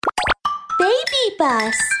Baby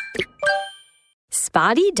Bus.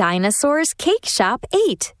 Spotty Dinosaur's Cake Shop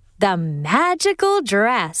 8, The Magical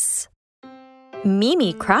Dress.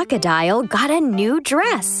 Mimi Crocodile got a new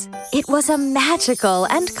dress. It was a magical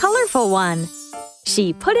and colorful one.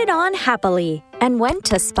 She put it on happily and went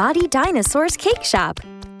to Spotty Dinosaur's Cake Shop.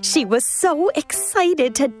 She was so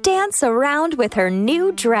excited to dance around with her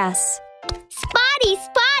new dress. Spotty,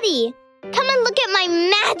 Spotty! Come and look at my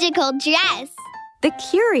magical dress! The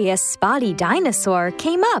curious Spotty Dinosaur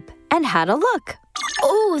came up and had a look.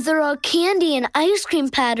 Oh, there are candy and ice cream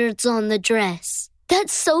patterns on the dress.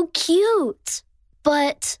 That's so cute.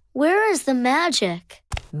 But where is the magic?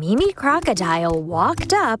 Mimi Crocodile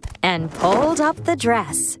walked up and pulled up the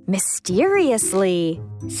dress mysteriously.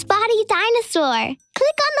 Spotty Dinosaur,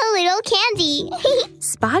 click on the little candy.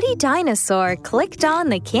 Spotty Dinosaur clicked on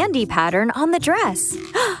the candy pattern on the dress.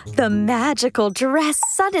 The magical dress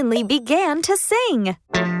suddenly began to sing. In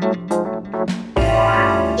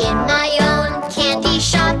my own candy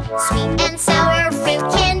shop, sweet and sour fruit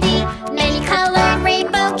candy, many colored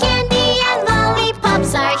rainbow candy and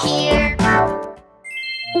lollipops are here.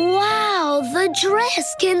 Wow, the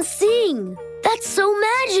dress can sing. That's so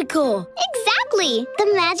magical. Exactly, the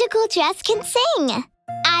magical dress can sing.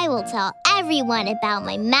 I will tell everyone about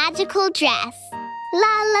my magical dress.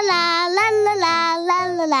 La la la, la la la, la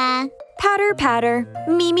la la. Patter, patter,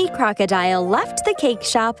 Mimi Crocodile left the cake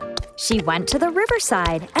shop. She went to the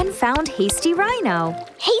riverside and found Hasty Rhino.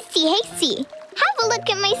 Hasty, Hasty, have a look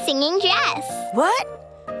at my singing dress. What?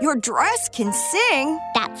 Your dress can sing?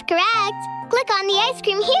 That's correct. Click on the ice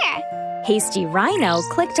cream here. Hasty Rhino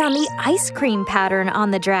clicked on the ice cream pattern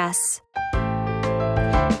on the dress.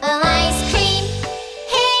 Ice cream,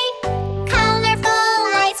 hey,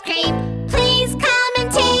 colorful ice cream. Please come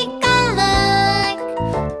and take a look.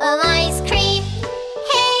 Ice cream,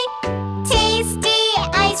 hey, tasty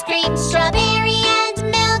ice cream. Strawberry and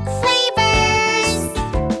milk flavors.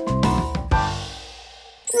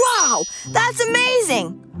 Wow, that's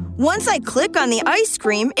amazing! Once I click on the ice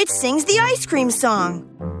cream, it sings the ice cream song.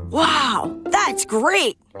 Wow, that's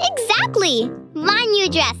great! Exactly! My new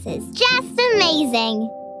dress is just amazing.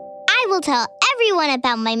 I will tell everyone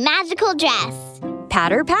about my magical dress.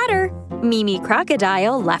 Patter, patter, Mimi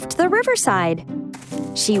Crocodile left the riverside.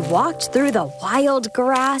 She walked through the wild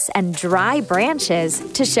grass and dry branches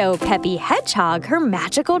to show Peppy Hedgehog her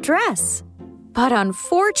magical dress. But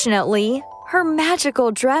unfortunately, her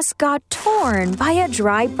magical dress got torn by a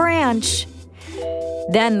dry branch.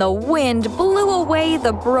 Then the wind blew away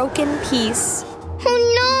the broken piece. Oh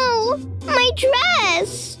no! My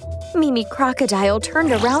dress! Mimi Crocodile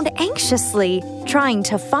turned around anxiously, trying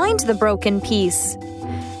to find the broken piece.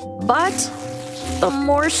 But the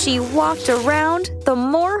more she walked around, the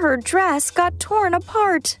more her dress got torn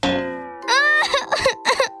apart.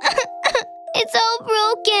 It's all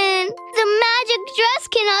broken. The magic dress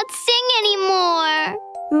cannot sing anymore.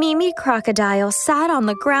 Mimi Crocodile sat on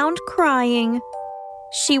the ground crying.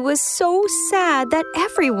 She was so sad that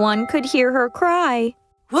everyone could hear her cry.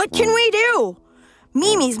 What can we do?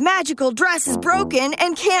 Mimi's magical dress is broken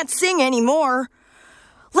and can't sing anymore.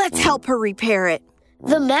 Let's help her repair it.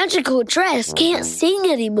 The magical dress can't sing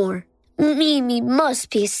anymore. Mimi must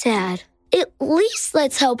be sad. At least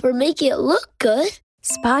let's help her make it look good.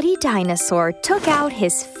 Spotty Dinosaur took out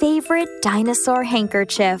his favorite dinosaur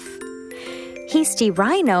handkerchief. Hasty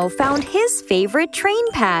Rhino found his favorite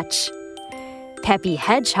train patch. Peppy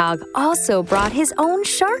Hedgehog also brought his own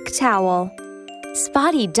shark towel.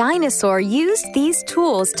 Spotty Dinosaur used these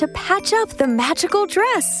tools to patch up the magical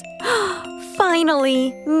dress.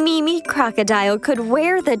 Finally, Mimi Crocodile could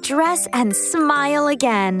wear the dress and smile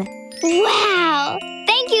again. Wow!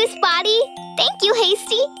 Thank you, Spotty. Thank you,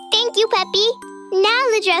 Hasty. Thank you, Peppy. Now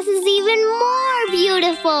the dress is even more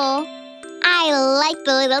beautiful. I like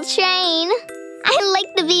the little train. I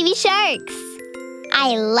like the baby sharks.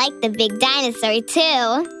 I like the big dinosaur,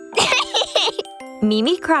 too.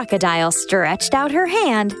 Mimi Crocodile stretched out her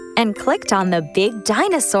hand and clicked on the big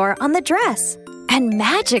dinosaur on the dress. And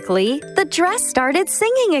magically, the dress started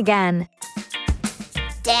singing again.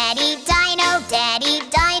 Daddy Dino,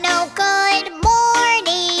 good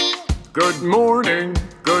morning. Good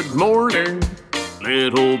morning,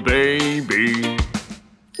 little baby.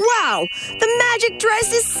 Wow, the magic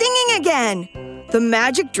dress is singing again. The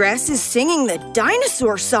magic dress is singing the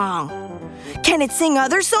dinosaur song. Can it sing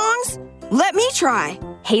other songs? Let me try.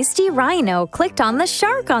 Hasty Rhino clicked on the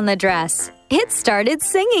shark on the dress. It started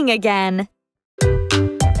singing again.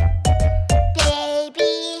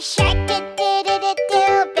 Baby shark,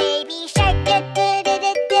 do-do-do-do-do, baby shark,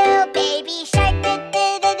 do-do-do-do-do, baby shark,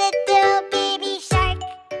 do-do-do-do-do, baby shark.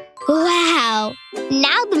 Wow!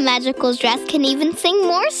 Now the the magical dress can even sing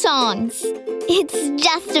more songs. It's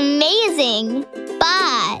just amazing.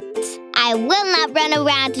 But I will not run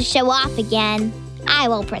around to show off again. I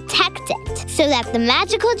will protect it so that the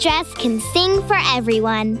magical dress can sing for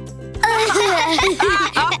everyone.